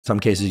Some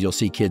cases you'll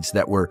see kids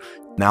that were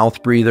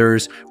mouth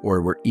breathers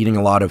or were eating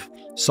a lot of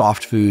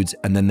soft foods,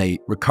 and then they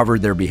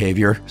recovered their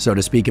behavior, so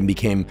to speak, and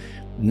became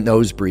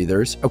nose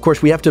breathers. Of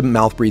course, we have to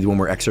mouth breathe when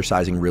we're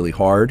exercising really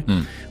hard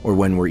or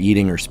when we're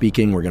eating or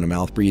speaking, we're going to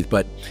mouth breathe.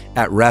 But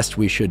at rest,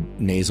 we should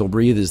nasal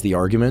breathe is the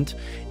argument.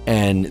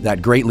 And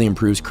that greatly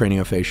improves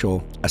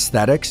craniofacial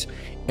aesthetics.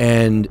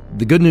 And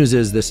the good news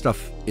is this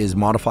stuff is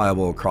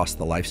modifiable across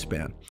the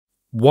lifespan.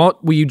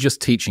 What were you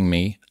just teaching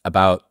me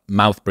about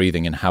mouth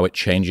breathing and how it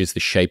changes the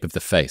shape of the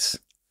face?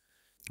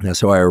 Now,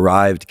 so I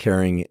arrived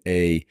carrying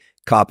a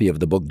copy of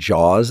the book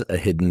Jaws, A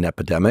Hidden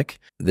Epidemic.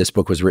 This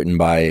book was written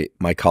by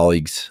my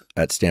colleagues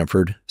at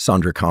Stanford,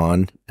 Sandra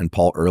Kahn and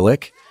Paul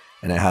Ehrlich,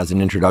 and it has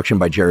an introduction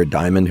by Jared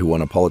Diamond, who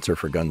won a Pulitzer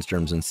for Guns,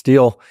 Germs, and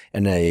Steel,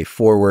 and a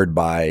foreword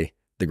by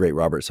the great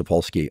Robert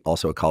Sapolsky,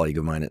 also a colleague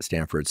of mine at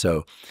Stanford.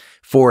 So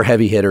 4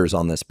 heavy hitters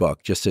on this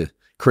book, just to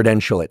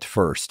credential it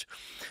first.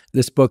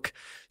 This book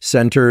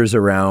centers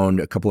around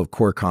a couple of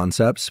core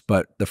concepts,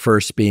 but the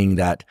first being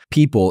that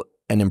people,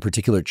 and in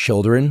particular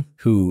children,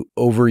 who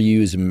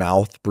overuse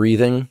mouth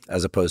breathing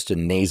as opposed to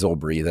nasal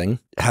breathing,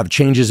 have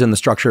changes in the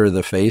structure of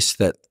the face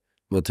that,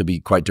 well, to be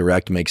quite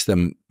direct, makes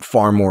them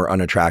far more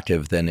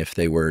unattractive than if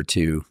they were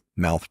to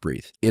mouth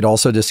breathe. It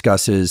also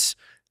discusses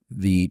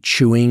the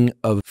chewing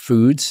of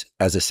foods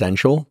as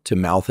essential to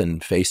mouth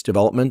and face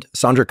development.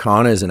 Sandra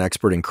Kahn is an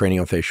expert in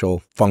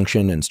craniofacial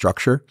function and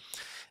structure.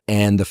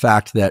 And the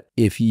fact that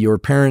if your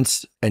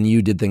parents and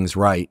you did things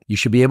right, you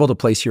should be able to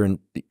place your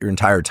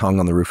entire tongue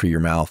on the roof of your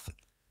mouth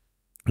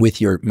with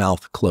your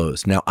mouth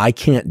closed. Now, I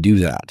can't do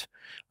that.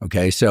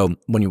 Okay. So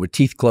when you with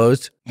teeth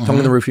closed, tongue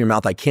on the roof of your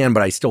mouth, I can,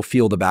 but I still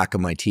feel the back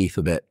of my teeth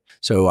a bit.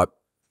 So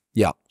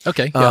yeah.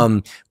 Okay. Yeah.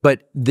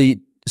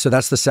 So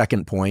that's the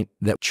second point,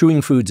 that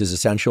chewing foods is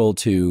essential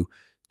to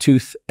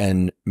tooth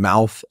and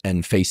mouth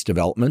and face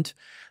development.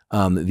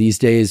 These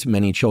days,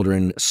 many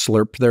children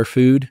slurp their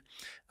food.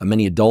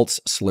 Many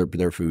adults slurp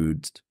their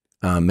foods.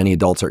 Many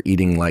adults are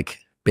eating like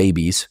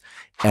babies.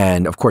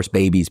 And of course,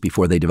 babies,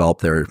 before they develop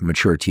their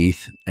mature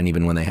teeth, and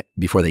even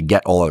before they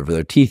get all of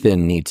their teeth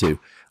in, need to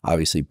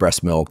obviously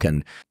breast milk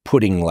and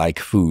pudding-like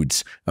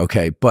foods.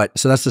 Okay, but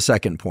so that's the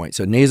second point.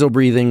 So nasal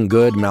breathing,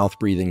 good. Mouth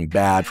breathing,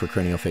 bad for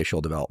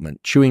craniofacial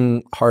development.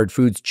 Chewing hard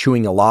foods,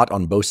 chewing a lot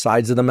on both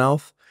sides of the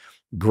mouth,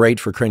 great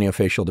for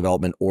craniofacial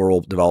development, oral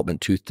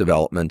development, tooth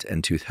development,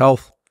 and tooth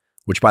health,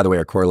 which, by the way,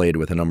 are correlated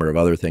with a number of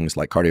other things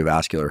like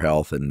cardiovascular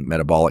health and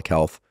metabolic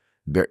health.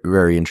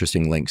 Very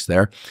interesting links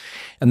there.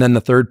 And then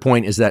the third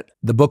point is that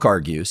the book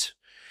argues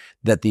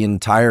that the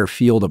entire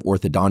field of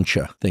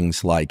orthodontia,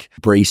 things like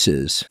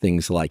braces,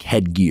 things like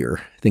headgear,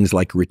 things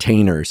like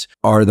retainers,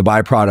 are the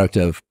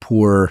byproduct of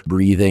poor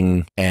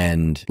breathing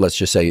and, let's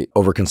just say,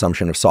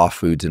 overconsumption of soft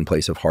foods in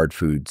place of hard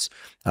foods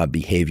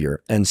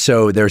behavior. And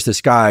so there's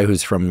this guy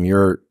who's from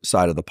your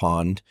side of the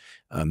pond,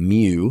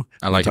 Mew.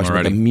 I like him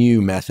already. The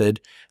Mew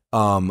method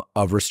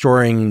of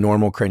restoring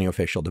normal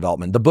craniofacial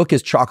development. The book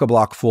is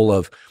chock-a-block full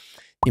of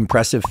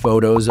impressive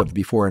photos of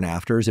before and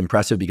afters.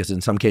 Impressive because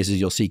in some cases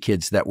you'll see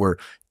kids that were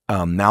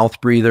mouth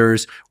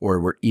breathers or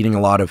were eating a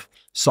lot of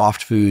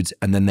soft foods,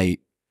 and then they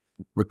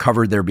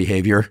recovered their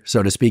behavior,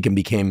 so to speak, and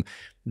became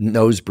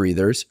nose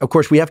breathers. Of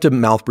course, we have to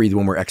mouth breathe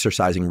when we're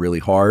exercising really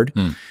hard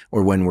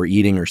or when we're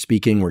eating or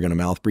speaking, we're going to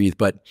mouth breathe.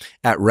 But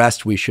at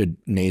rest, we should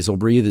nasal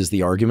breathe is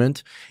the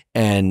argument.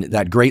 And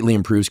that greatly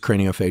improves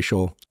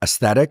craniofacial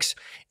aesthetics.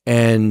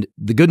 And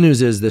the good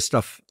news is this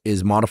stuff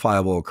is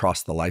modifiable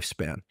across the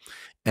lifespan.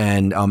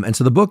 And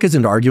so the book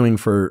isn't arguing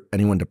for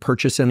anyone to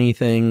purchase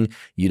anything.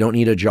 You don't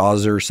need a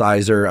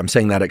Jaws-sizer. I'm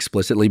saying that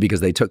explicitly because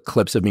they took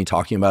clips of me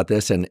talking about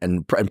this and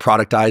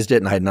productized it,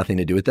 and I had nothing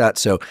to do with that.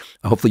 So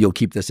hopefully you'll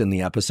keep this in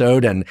the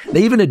episode. And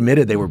they even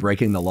admitted they were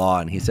breaking the law,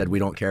 and he said, "We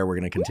don't care. We're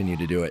going to continue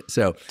to do it."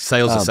 So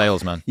sales are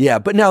sales, man. Yeah,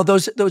 but now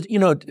those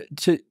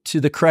to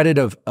the credit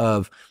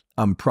of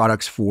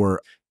products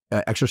for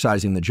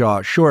exercising the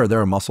jaw, sure, there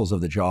are muscles of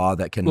the jaw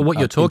that can, what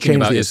you're talking change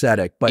about the is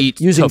aesthetic, but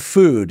using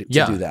food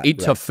to do that. Eat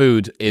tough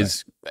food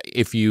is,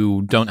 if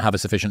you don't have a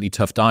sufficiently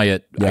tough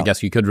diet, I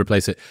guess you could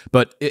replace it.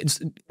 But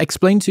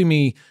explain to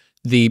me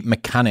the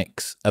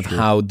mechanics of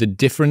how the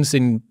difference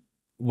in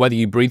whether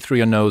you breathe through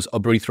your nose or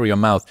breathe through your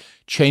mouth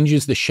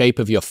changes the shape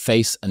of your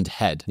face and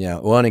head. Yeah,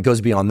 well, and it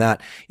goes beyond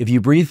that. If you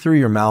breathe through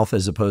your mouth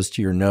as opposed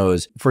to your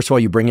nose, first of all,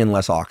 you bring in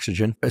less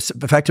oxygen,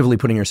 effectively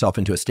putting yourself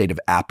into a state of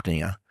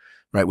apnea,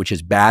 right, which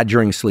is bad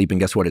during sleep. And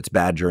guess what? It's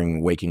bad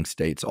during waking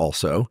states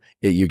also.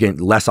 You're getting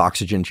less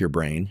oxygen to your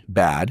brain,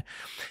 bad.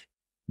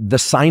 The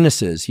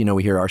sinuses,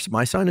 we hear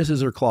my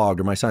sinuses are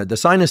clogged, or the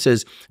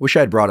sinuses, wish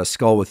I had brought a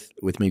skull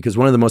with me, because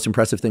one of the most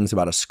impressive things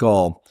about a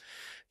skull,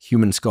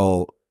 human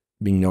skull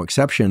being no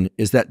exception,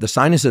 is that the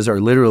sinuses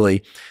are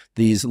literally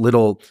these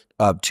little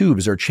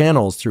tubes or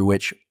channels through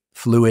which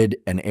fluid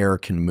and air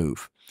can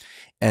move.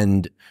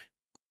 And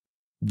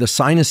the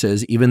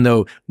sinuses, even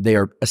though they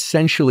are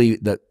essentially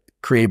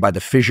created by the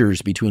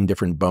fissures between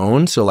different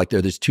bones. So like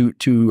there's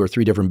two or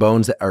three different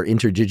bones that are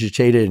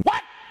interdigitated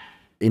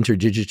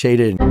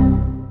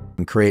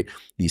and create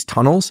these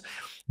tunnels.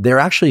 They're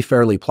actually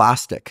fairly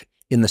plastic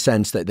in the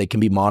sense that they can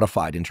be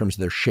modified in terms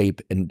of their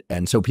shape.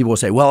 And so people will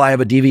say, well, I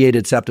have a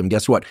deviated septum.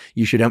 Guess what?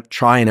 You should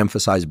try and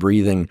emphasize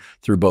breathing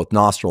through both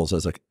nostrils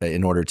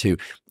in order to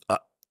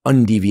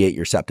undeviate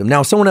your septum.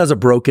 Now, if someone has a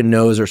broken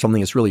nose or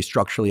something that's really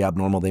structurally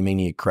abnormal, they may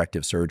need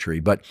corrective surgery,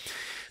 but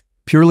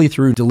purely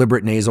through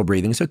deliberate nasal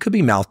breathing. So it could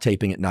be mouth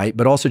taping at night,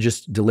 but also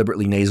just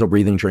deliberately nasal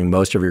breathing during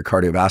most of your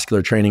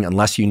cardiovascular training,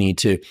 unless you need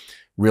to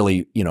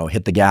really,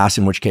 hit the gas,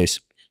 in which case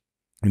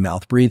you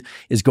mouth breathe,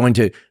 is going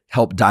to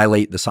help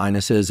dilate the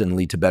sinuses and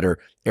lead to better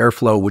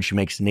airflow, which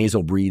makes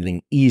nasal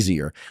breathing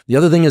easier. The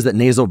other thing is that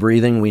nasal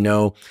breathing, we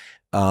know,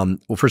 well,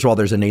 first of all,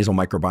 there's a nasal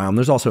microbiome.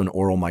 There's also an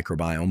oral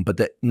microbiome, but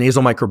the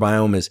nasal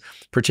microbiome is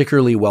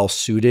particularly well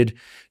suited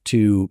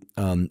to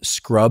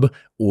scrub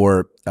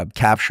or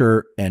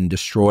capture and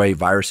destroy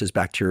viruses,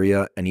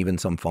 bacteria, and even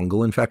some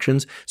fungal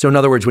infections. So in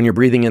other words, when you're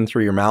breathing in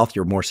through your mouth,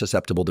 you're more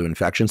susceptible to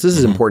infections. This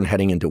is important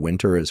heading into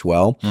winter as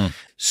well.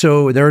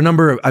 So there are a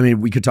number of,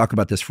 we could talk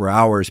about this for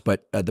hours,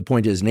 but the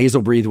point is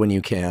nasal breathe when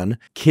you can.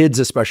 Kids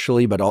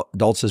especially, but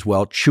adults as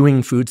well,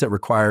 chewing foods that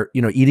require,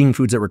 eating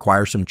foods that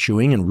require some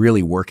chewing and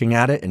really working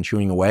at it and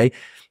chewing away.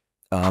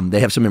 They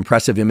have some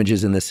impressive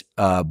images in this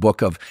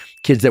book of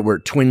kids that were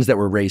twins that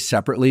were raised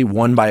separately,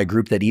 one by a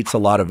group that eats a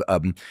lot of,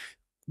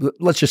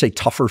 let's just say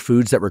tougher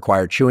foods that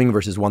require chewing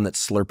versus one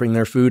that's slurping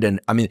their food. And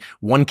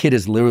one kid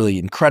is literally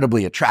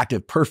incredibly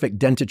attractive, perfect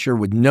dentiture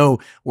with no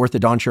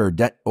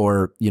orthodontia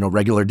or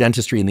regular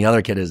dentistry. And the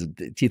other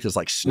kid teeth is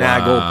like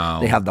snaggled. Wow.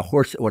 They have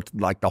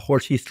the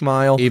horsey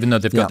smile. Even though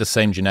they've got the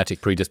same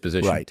genetic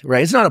predisposition.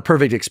 Right. It's not a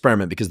perfect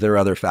experiment because there are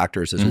other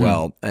factors as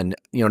well. And,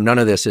 none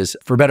of this is,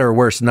 for better or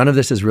worse, none of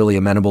this is really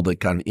amenable to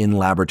kind of in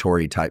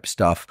laboratory type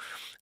stuff.